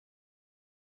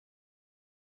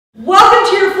Welcome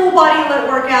to your full body lit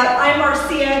workout. I'm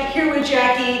Marcia here with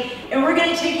Jackie, and we're going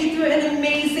to take you through an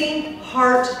amazing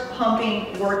heart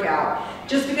pumping workout.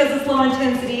 Just because it's low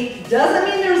intensity doesn't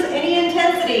mean there's any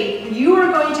intensity. You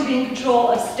are going to be in control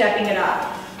of stepping it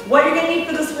up. What you're going to need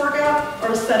for this workout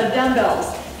are a set of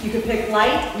dumbbells. You can pick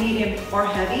light, medium, or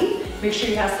heavy. Make sure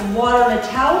you have some water and a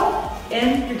towel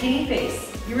and your guinea face.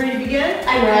 You ready to begin?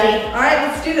 I'm ready. All right,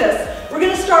 let's do this. We're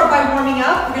going to start by warming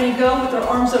up. We're going to go with our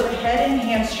arms overhead and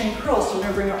hamstring curls. So we're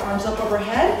going to bring our arms up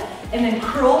overhead and then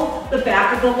curl the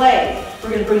back of the leg. We're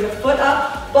going to bring the foot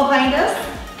up behind us,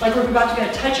 like we're about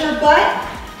to touch our butt.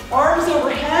 Arms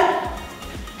overhead.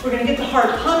 We're going to get the heart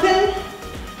pumping,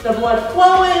 the blood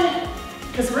flowing,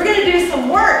 because we're going to do some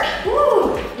work.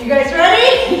 Woo! You guys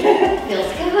ready? Feels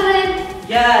good.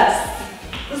 Yes.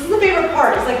 This is the favorite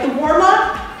part. It's like the warm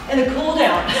up and the cool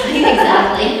down.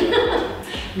 Exactly.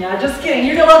 No, just kidding.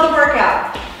 You're going to love the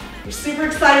workout. We're super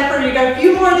excited for you. You got a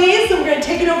few more of these, and we're going to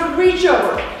take it over and reach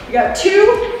over. You got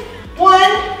 2,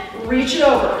 1, reach it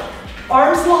over.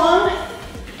 Arms long.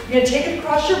 You're going to take it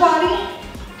across your body,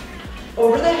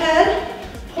 over the head,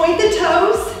 point the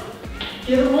toes,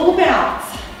 give it a little bounce.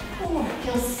 Oh, it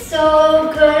feels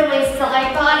so good in my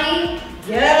side body.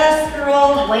 Yes,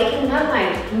 girl. Waking up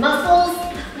my muscles.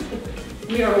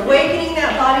 We are awakening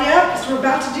that body up because we're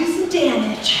about to do some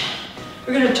damage.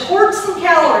 We're going to torch some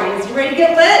calories. You ready to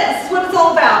get lit? This is what it's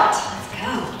all about. Let's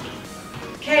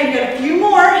go. Okay, we've got a few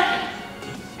more.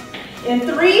 In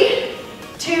 3,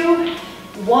 2,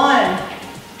 1.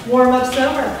 Warm-up's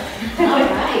over. All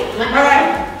right. All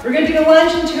right, we're going to do a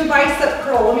lunge into a bicep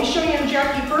curl. Let me show you and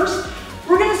Jackie first.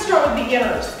 We're going to start with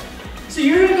beginners. So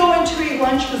you're going to go into a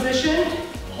lunge position,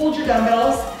 hold your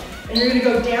dumbbells, and you're going to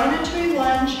go down into a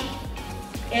lunge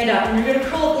and up. And you're going to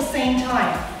curl at the same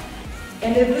time.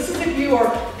 And if you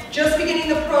are just beginning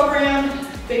the program,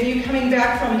 maybe you're coming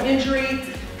back from an injury,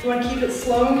 you want to keep it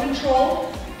slow and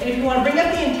controlled. And if you want to bring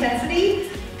up the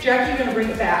intensity, Jackie, you're going to bring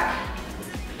it back.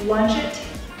 Lunge it,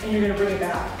 and you're going to bring it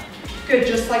back. Good,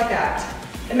 just like that.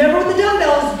 And remember with the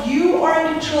dumbbells, you are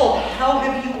in control of how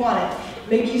heavy you want it.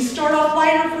 Maybe you start off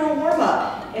lighter for a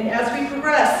warm-up, and as we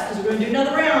progress, because we're going to do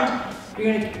another round,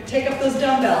 you're going to take up those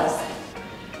dumbbells.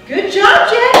 Good job,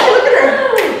 Jackie, look at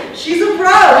her. She's a pro.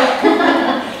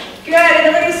 Good, and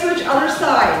then we're going to switch other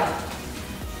side.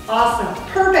 Awesome,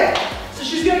 perfect. So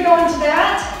she's going to go into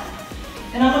that,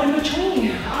 and I'm going to between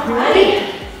you. All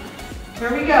right.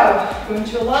 Here we go. Go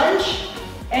into a lunge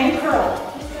and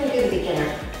curl. I'm just going to do the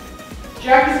beginner.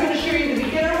 Jackie's going to show you the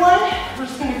beginner one. We're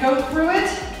just going to go through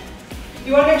it.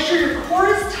 You want to make sure your core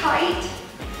is tight.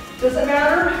 Doesn't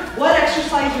matter what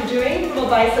exercise you're doing, from a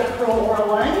bicep curl or a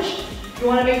lunge. You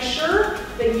want to make sure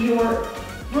that you are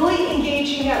really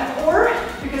engaging that core,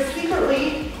 because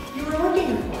secretly you are working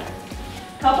your core.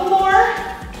 Couple more.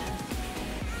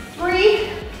 3,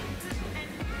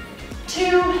 2,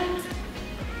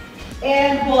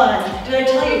 and 1. Did I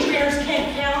tell you trainers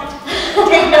can't count?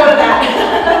 Take note of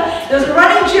that. There's a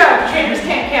running joke, trainers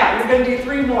can't count. We're going to do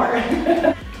 3 more.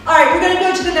 All right, we're going to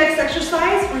go to the next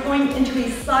exercise. We're going into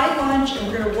a side lunge, and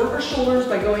we're going to work our shoulders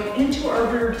by going into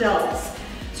our rear delts.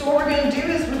 So what we're going to do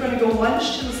is we're going to go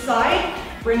lunge to the side,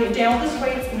 bring it down with this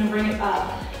weights, and then bring it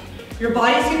up. Your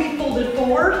body's going to be folded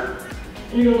forward,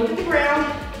 and you're going to look at the ground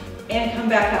and come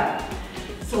back up.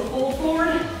 So fold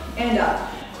forward and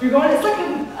up. You're going, it's like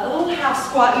a little half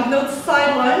squat, even though it's a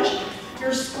side lunge.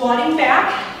 You're squatting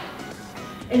back,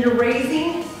 and you're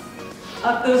raising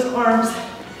up those arms.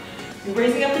 You're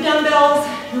raising up the dumbbells.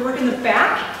 You're working the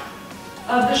back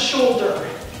of the shoulder.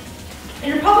 And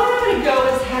you're probably not going to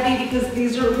go as heavy, because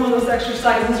these are one of those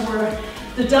exercises where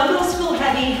the dumbbells feel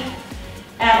heavy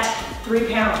at 3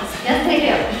 pounds. Yes, they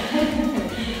do.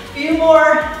 Few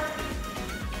more.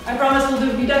 I promise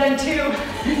we'll be done in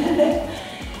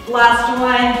 2. Last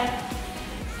one.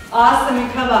 Awesome, you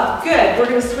come up. Good, we're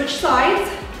going to switch sides.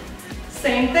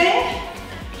 Same thing.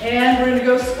 And we're going to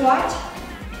go squat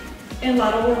and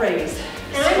lateral raise.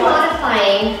 And I'm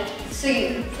modifying, so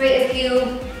if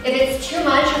it's too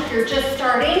much, if you're just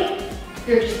starting,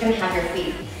 you're just going to have your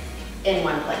feet in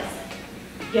one place.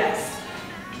 Yes.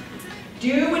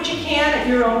 Do what you can at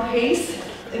your own pace.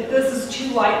 If this is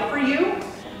too light for you,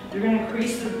 you're going to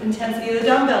increase the intensity of the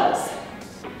dumbbells.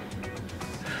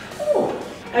 Ooh.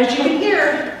 As you can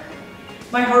hear,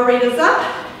 my heart rate is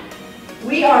up.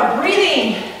 We are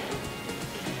breathing.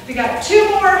 We got 2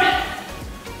 more.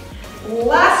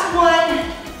 Last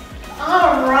one.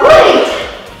 All right.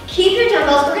 Keep your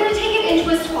dumbbells. We're going to take it into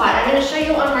a squat. I'm going to show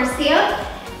you on Marcia.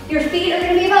 Your feet are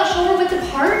going to be about shoulder width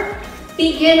apart.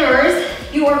 Beginners,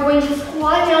 you are going to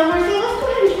squat down. Marcia, let's go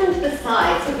ahead and turn to the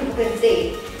side so people can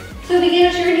see. So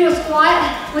beginners, you're going to do a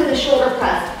squat with a shoulder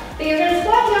press. But you're gonna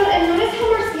squat down, and notice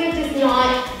how Marcia does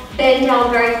not bend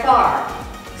down very far.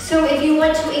 So if you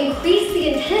want to increase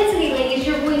the intensity, ladies,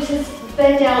 you're going to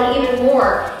bend down even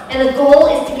more. And the goal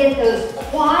is to get those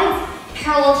quads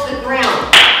parallel to the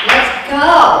ground. Let's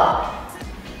go.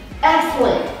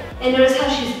 Excellent. And notice how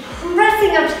she's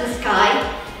pressing up to the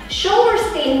sky. Shoulders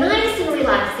stay nice and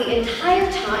relaxed the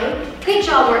entire time. Good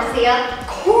job, Marcia.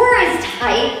 Core is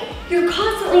tight. You're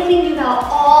constantly thinking about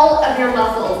all of your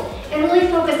muscles and really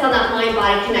focus on that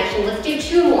mind-body connection. Let's do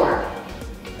 2 more.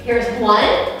 Here's 1.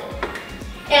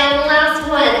 And last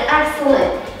one.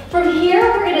 Excellent. From here,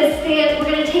 we're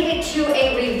gonna take it to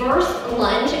a reverse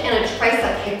lunge and a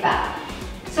tricep kickback.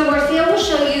 So Marcia will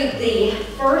show you the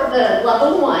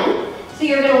level 1. So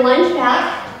you're gonna lunge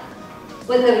back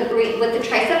with the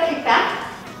tricep kickback.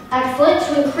 Excellent.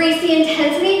 To increase the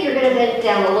intensity, you're gonna bend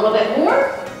down a little bit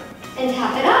more and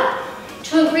tap it up.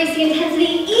 To increase the intensity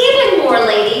even more,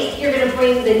 ladies, you're gonna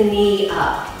bring the knee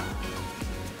up.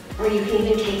 Or you can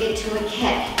even take it to a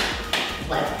kick.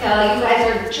 Let's go. You guys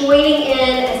are joining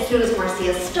in as soon as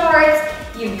Marcia starts.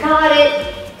 You got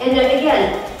it. And then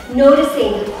again,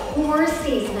 noticing the core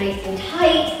stays nice and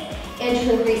tight. And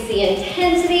to increase the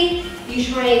intensity, you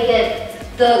try and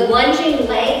get the lunging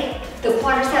leg, the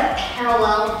quadricep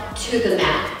parallel to the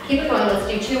mat. Keep it going. Let's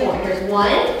do 2 more. Here's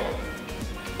 1.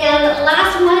 And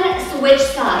last one, switch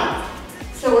sides.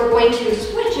 So we're going to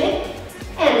switch it.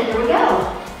 And here we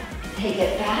go. Take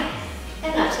it back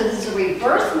and up. So this is a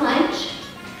reverse lunge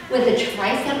with a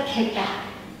tricep kickback.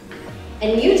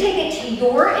 And you take it to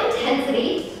your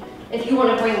intensity. If you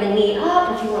want to bring the knee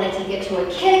up, if you want to take it to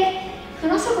a kick, you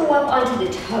can also go up onto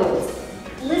the toes.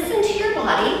 Listen to your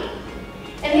body.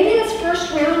 And maybe this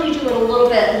first round you do it a little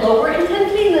bit lower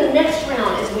intensity, and the next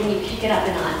round is when you kick it up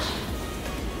a notch.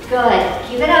 Good.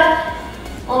 Keep it up.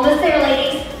 Almost there,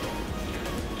 ladies.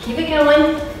 Keep it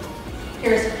going.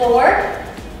 Here's 4,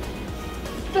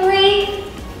 3,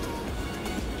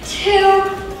 2,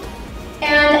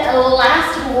 and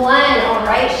last one. All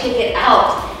right, shake it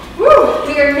out. Woo.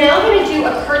 We are now going to do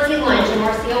a curtsy lunge, and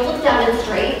Marcia will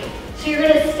demonstrate. So you're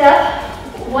going to step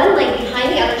one leg behind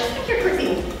the other, just like you're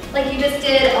curtsying, like you just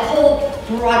did a whole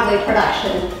Broadway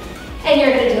production. And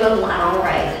you're going to do a lateral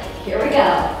right. Here we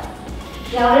go.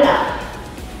 Down and up.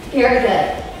 Very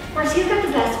good. Marcia's got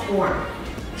the best form.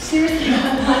 Seriously,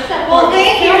 what's that? Well,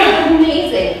 thank you.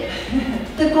 Amazing.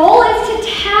 The goal is to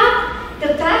tap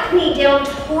the back knee down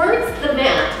towards the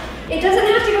mat. It doesn't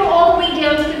have to go all the way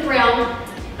down to the ground,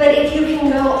 but if you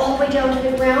can go all the way down to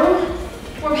the ground,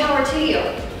 more power to you.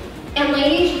 And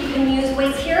ladies, you can use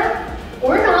weights here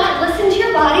or not. Listen to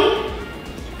your body.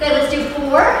 Good, let's do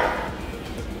 4,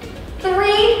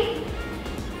 3,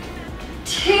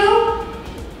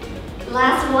 2,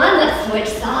 last one. Let's switch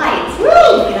sides.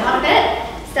 Woo! Get out of it.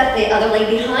 Step the other leg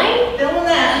behind. Feeling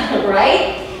that.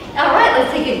 Right? All right,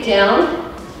 let's take it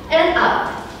down and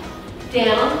up.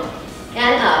 Down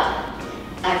and up.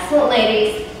 Excellent,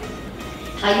 ladies.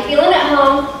 How you feeling at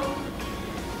home?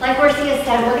 Like Marcia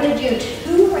said, we're going to do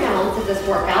 2 rounds of this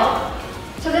workout.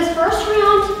 So this first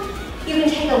round, you can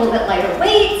take a little bit lighter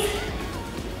weights.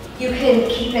 You can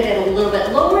keep it at a little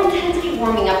bit lower intensity,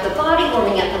 warming up the body,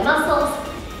 warming up the muscles,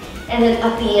 and then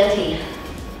up the ante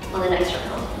on the next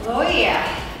round. Oh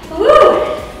yeah.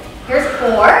 Woo! Here's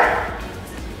 4,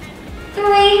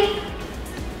 3,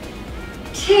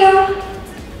 2,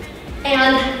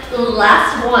 and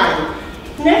last one.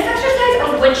 Next exercise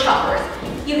are wood choppers.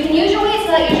 You can use your weights,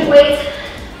 not use your weights.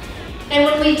 And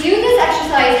when we do this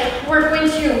exercise, we're going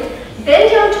to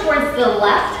bend down towards the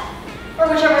left, or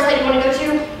whichever side you want to go to,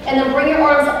 and then bring your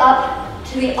arms up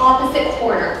to the opposite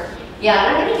corner. Yeah,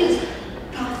 I'm going to use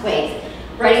both ways.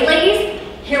 Ready, ladies?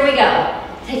 Here we go.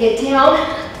 Take it down,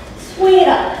 swing it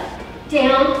up,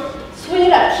 down, swing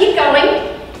it up. Keep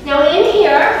going. Now in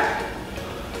here,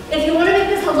 if you want to make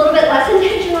this a little bit less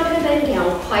intense, you're not going to bend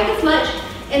down quite as much,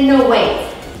 and no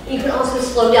weights. You can also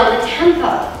slow down the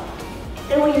tempo.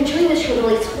 And when you're doing this, you're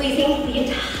really squeezing the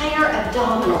entire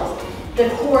abdominals, the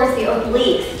cores, the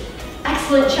obliques.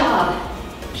 Excellent job.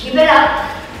 Keep it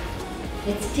up.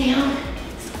 It's down,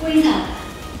 squeeze up,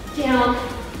 down,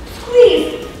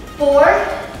 squeeze. 4,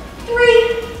 3,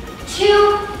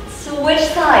 2, switch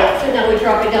sides. So now we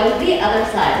drop it down to the other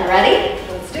side. Ready?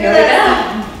 Let's do Here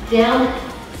this. we go. Down,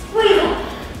 squeeze up.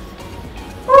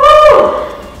 Woo!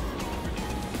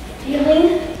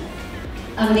 Feeling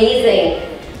amazing.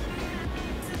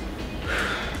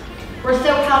 We're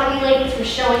so proud of you ladies for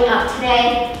showing up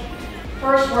today.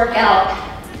 First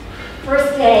workout,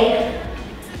 first day.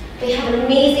 They have an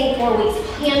amazing 4 weeks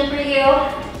planned for you.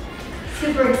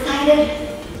 Super excited.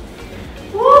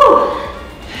 Woo!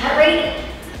 Heart rate?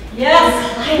 Yes.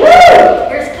 Woo!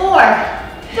 Here's 4.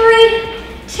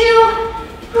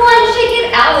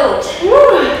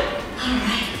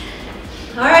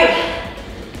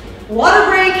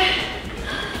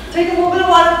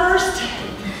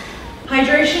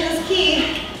 Hydration is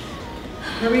key.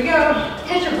 Here we go.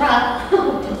 Catch your breath.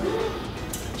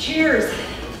 Cheers.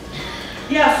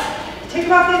 Yes, take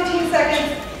about 15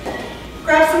 seconds.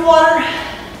 Grab some water.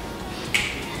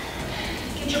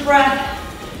 Get your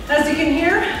breath. As you can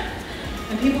hear,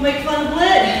 and people make fun of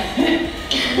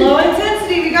Liit. Low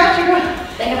intensity, we got you.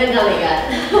 They haven't done it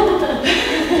yet.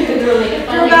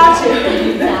 You're about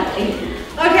to. Exactly.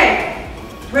 Okay,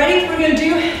 ready? We're gonna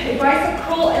do a bicep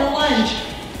curl and a lunge.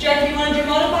 Jackie, you wanna do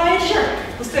modified? Sure.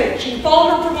 Let's do it. You can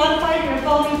follow her for modified, you're gonna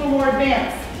follow me for more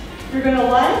advanced. You're gonna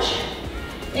lunge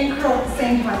and curl at the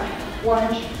same time.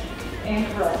 Lunge and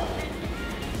curl.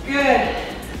 Good.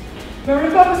 Remember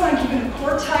to focus on keeping the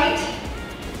core tight.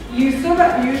 Use your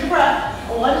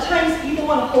breath. A lot of times people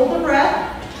want to hold the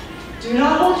breath. Do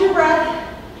not hold your breath.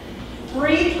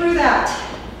 Breathe through that.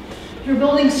 You're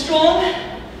building strong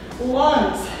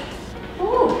lungs.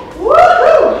 Ooh.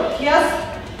 Woohoo! Yes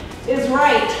is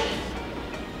right.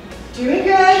 Doing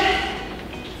good.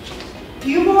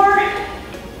 Few more.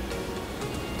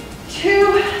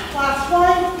 2, last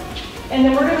one. And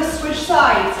then we're going to switch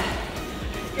sides.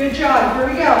 Good job, here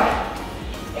we go.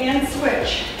 And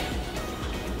switch.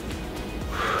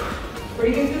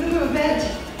 Breathing through the movement.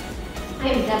 I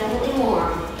am definitely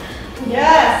warm.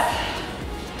 Yes.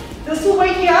 This will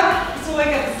wake you up. This will wake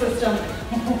up the system.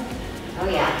 Oh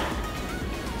yeah.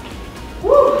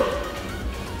 Woo.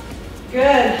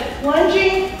 Good.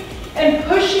 Lunging and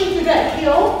pushing through that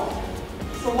heel.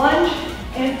 So lunge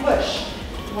and push.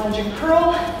 Lunge and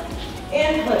curl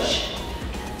and push.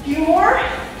 Few more.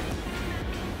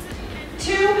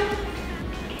 2.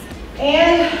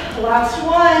 And last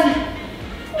one.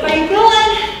 How you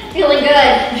feeling? Feeling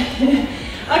good.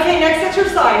 Okay, next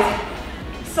exercise.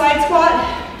 Side squat,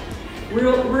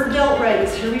 rear delt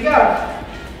raise. Here we go.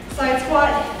 Side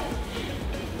squat,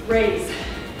 raise.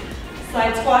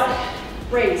 Side squat,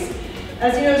 raise.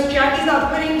 As you notice, Jackie's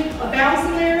not putting a bounce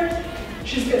in there.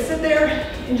 She's gonna sit there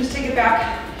and just take it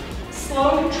back.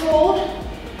 Slow and controlled,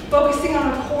 focusing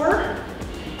on her core,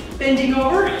 bending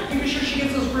over, making sure she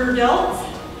gets those rear delts.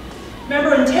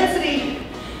 Remember, intensity,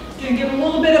 you're gonna give a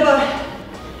little bit of a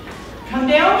come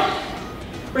down,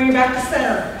 bring it back to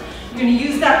center. You're gonna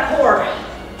use that core.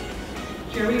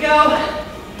 Here we go.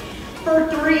 For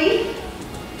 3,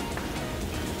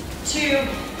 2,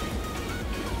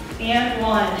 and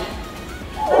 1.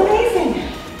 Amazing.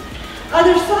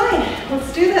 Other side,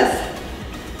 let's do this.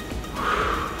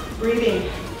 Breathing.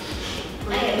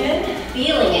 I am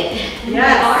feeling it in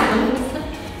Yes. my arms.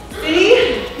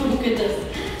 See? Oh goodness.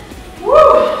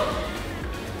 Woo!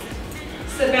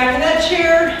 Sit back in that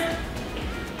chair.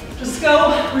 Just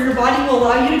go where your body will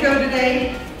allow you to go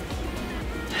today.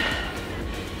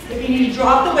 If you need to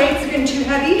drop the weights, they're getting too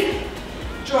heavy,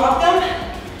 drop them.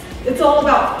 It's all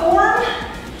about form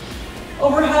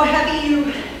over how heavy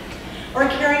you are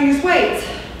carrying these weights.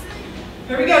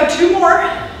 Here we go, 2 more.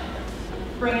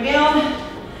 Bring it down.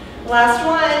 Last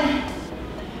one.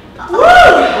 Woo!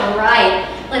 All right,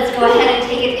 let's go ahead and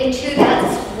take it into that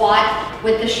squat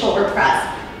with the shoulder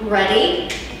press. Ready?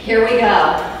 Here we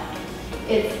go.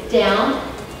 It's down,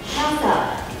 press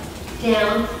up,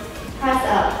 down, press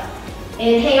up.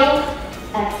 Inhale,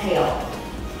 exhale.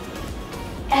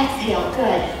 Exhale,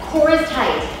 good. Core is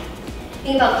tight.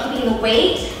 Think about keeping the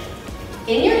weight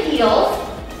in your heels.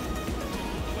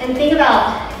 And think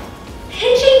about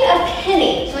pinching a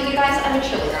penny. So you guys, I'm a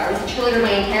cheerleader. I was a cheerleader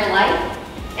my entire life.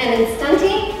 And in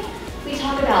stunting, we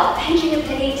talk about pinching a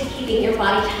penny to keeping your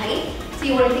body tight. So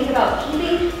you want to think about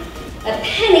keeping a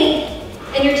penny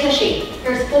in your tushy.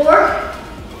 Here's 4,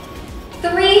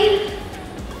 3,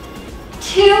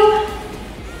 2,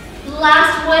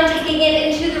 last one, taking it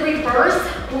into the reverse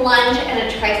lunge and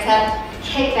a tricep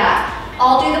kickback.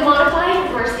 I'll do the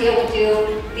modified, Marcia will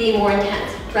do the more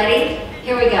intense. Ready?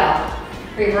 Here we go.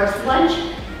 Reverse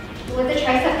lunge with the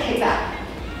tricep kickback.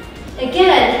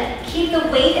 Again, keep the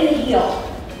weight in the heel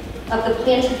of the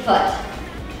planted foot.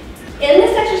 In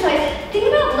this exercise, think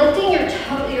about lifting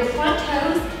your front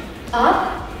toes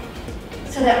up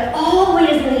so that all the weight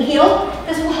is in the heel.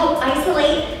 This will help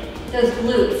isolate those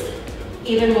glutes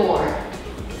even more.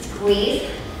 Squeeze.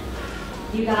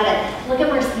 You got it. Look at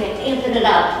Marcia, amping it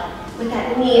up with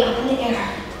that knee up in the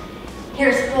air.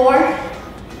 Here's 4,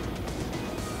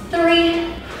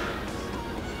 3,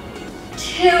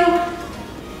 2,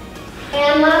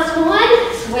 and last one.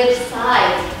 Switch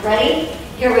sides. Ready?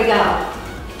 Here we go.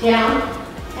 Down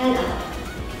and up.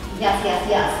 Yes, yes,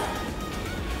 yes.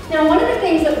 Now, one of the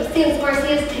things that since Marcia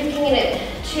is taking it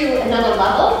to another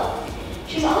level,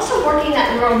 she's also working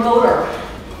that neuromotor.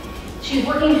 She's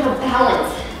working her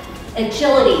balance,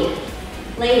 agility.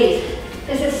 Ladies,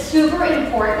 this is super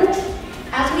important.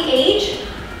 As we age,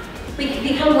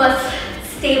 become less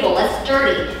stable, less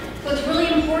sturdy. So it's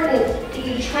really important that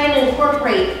you try and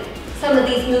incorporate some of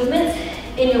these movements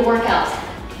in your workouts.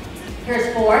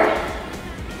 Here's 4,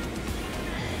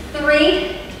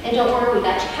 3, and don't worry, we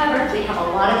got you covered. We have a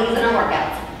lot of these in our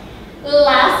workouts.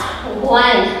 Last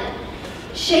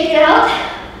 1. Shake it out.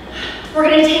 We're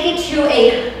gonna take it to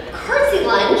a curtsy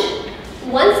lunge,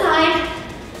 one side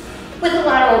with a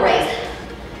lateral raise.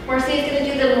 Marcia's gonna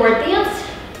do the more advanced.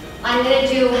 I'm gonna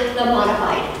do the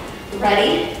modified.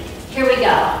 Ready? Here we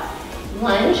go.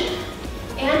 Lunge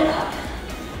and up.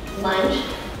 Lunge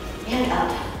and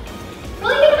up.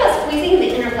 Really think about squeezing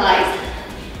the inner thighs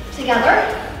together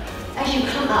as you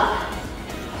come up.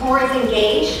 Core is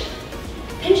engaged.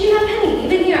 Pinching that penny,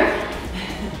 even here.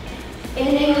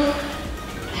 Inhale,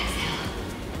 exhale.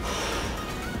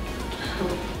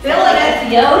 Feeling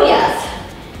it. Oh yes.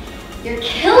 You're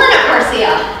killing it,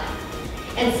 Marcia.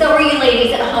 And so are you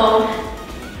ladies at home.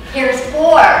 Here's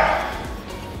 4,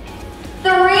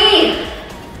 3,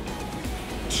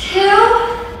 2,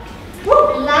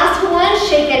 last 1,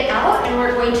 shake it out, and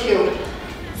we're going to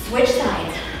switch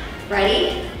sides.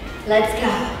 Ready? Let's go.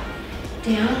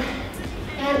 Down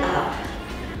and up.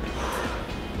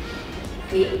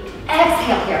 We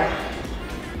exhale here.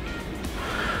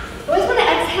 You always want to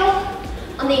exhale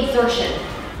on the exertion.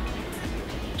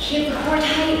 Keep the core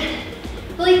tight.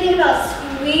 Really think about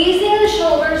squeezing the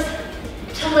shoulders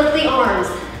to lift the arms.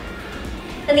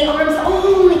 And the arms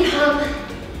only come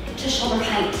to shoulder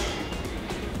height.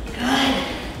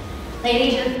 Good.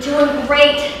 Ladies, you're doing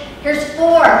great. Here's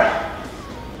 4,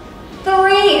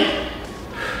 3,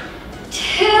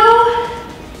 2,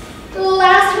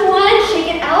 last 1.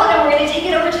 Shake it out, and we're going to take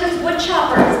it over to those wood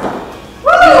choppers.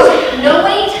 Woo! No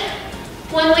weight,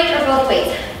 1 weight, or both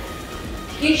weights.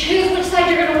 You choose which side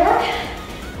you're going to work.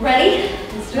 Ready?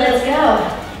 Let's go.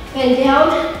 Bend down,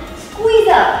 squeeze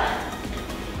up.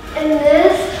 And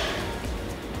this,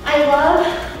 I love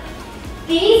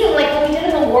these, and like what we did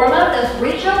in the warm-up, those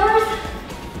reach overs,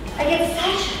 I get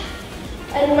such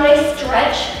a nice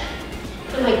stretch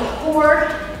in my core,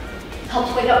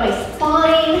 helps wake up my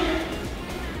spine.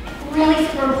 Really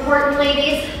super important,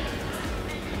 ladies.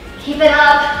 Keep it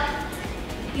up.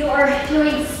 You are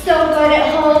doing so good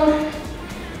at home.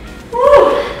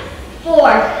 Woo!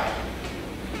 4,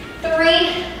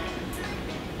 3,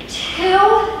 2,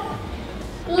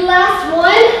 last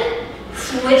 1,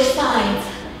 switch sides.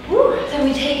 Woo. Then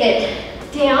we take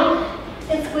it down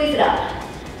and squeeze it up.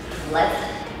 Let's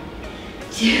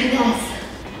do this.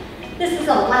 This is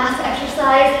the last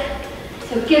exercise,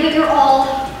 so give it your all.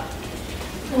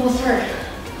 And we'll start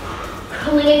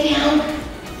cooling it down.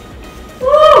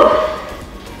 Woo!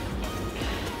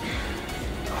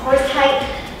 Core is tight.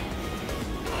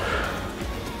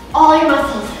 All your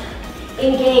muscles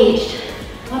engaged.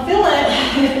 I feel it.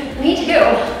 Me too.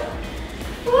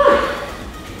 Woo.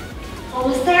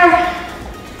 Almost there.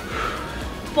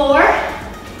 4,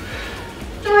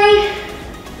 3,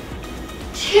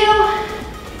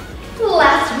 2,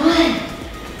 last 1.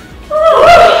 Woo.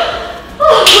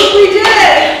 Oh, we did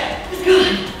it. It's good.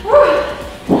 Woo.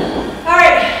 All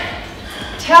right,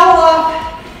 towel off,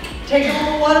 take a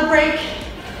little water break,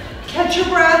 catch your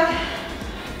breath.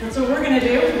 That's what we're gonna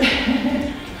do.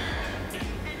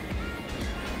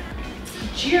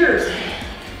 Cheers.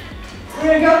 We're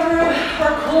gonna go through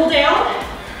our cool down.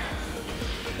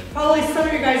 Probably some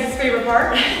of you guys' favorite part.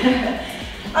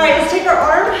 All right, let's take our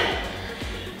arm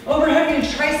overhead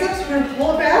into triceps. We're gonna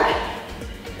pull it back.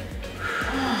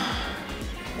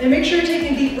 And make sure you're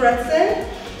taking deep breaths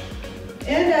in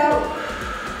and out.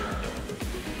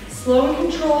 Slow and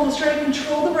control, let's try to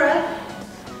control the breath.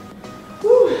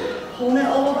 Whew. Holding that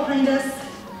elbow behind us.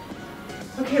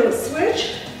 Okay, let's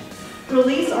switch.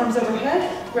 Release, arms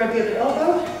overhead. Grab the other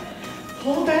elbow.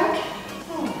 Pull back.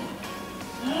 Oh,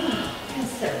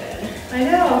 Feels so good. I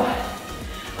know.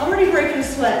 I'm already breaking a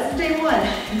sweat. It's day 1.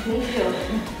 Me too.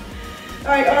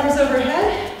 All right, arms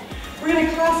overhead. We're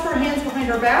gonna clasp our hands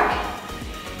behind our back.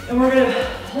 And we're gonna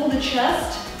hold the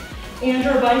chest and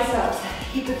our biceps.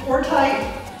 Keep the core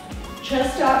tight,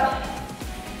 chest up.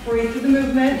 Breathe through the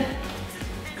movement.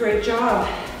 Great job.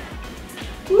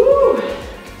 Woo!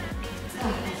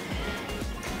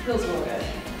 Feels real good.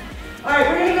 All right,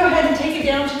 we're gonna go ahead and take it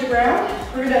down to the ground.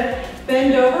 We're gonna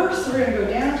bend over, so we're gonna go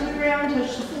down to the ground,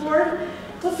 touch the floor.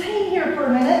 Let's hang here for a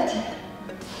minute.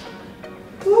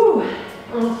 Woo!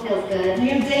 Oh, feels good. You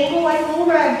can dangle like a little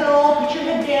rag doll. Put your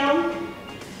head down.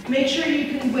 Make sure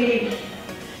you can wave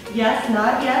yes,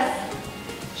 not yes.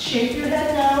 Shake your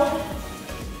head no.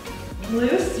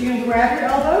 Loose. You're gonna grab your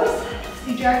elbows.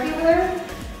 See Jackie over there?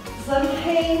 Just let them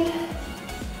hang.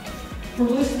 We're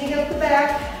loosening up the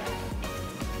back.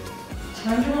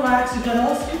 Time to relax. We've done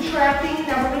all this contracting.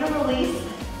 Now we're going to release.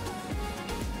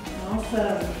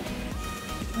 Awesome.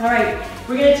 All right,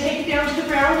 we're going to take it down to the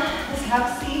ground. Let's have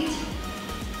a seat.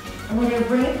 And we're going to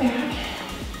bring it back.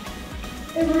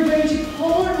 And we're going to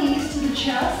pull our knees to the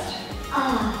chest.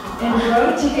 And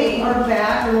rotate our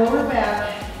back, our lower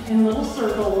back, in little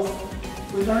circles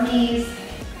with our knees.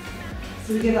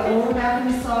 So we get that lower back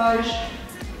massage.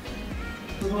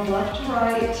 We're going left to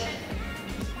right.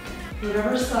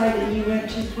 Whatever side that you went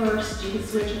to first, you can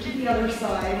switch it to the other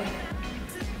side.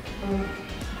 Oh,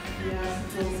 yes,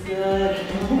 it feels good.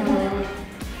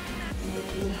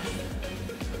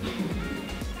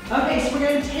 Okay, so we're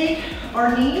going to take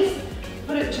our knees,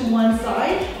 put it to one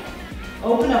side,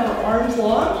 open up our arms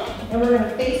long, and we're going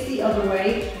to face the other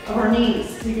way of our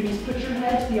knees. So you can just put your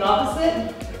head to the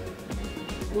opposite,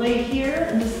 lay here,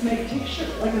 and just take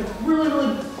like a really,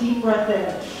 really deep breath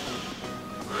in.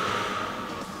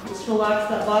 Just relax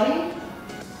that body.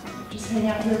 Just hang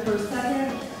out here for a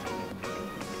second.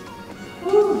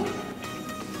 Woo.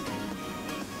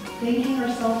 Thanking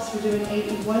ourselves for doing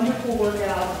a wonderful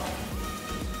workout.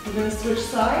 We're going to switch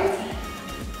sides.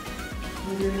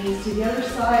 Move your knees to the other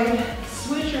side.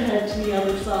 Switch your head to the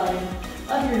other side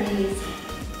of your knees.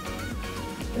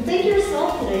 And thank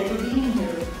yourself today for being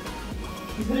here.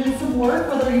 You put in some work,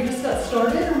 whether you just got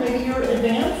started or maybe you're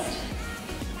advanced.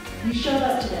 You showed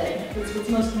up today. That's what's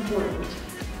most important.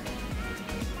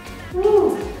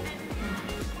 Woo.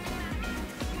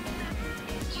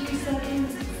 2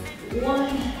 seconds.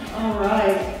 1. All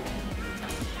right.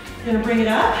 You're gonna bring it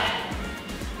up.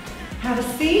 Have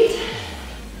a seat.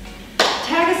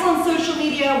 Tag us on social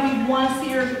media. We want to see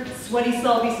your sweaty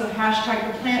selfies, so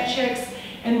hashtag the plant chicks.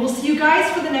 And we'll see you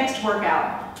guys for the next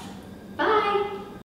workout.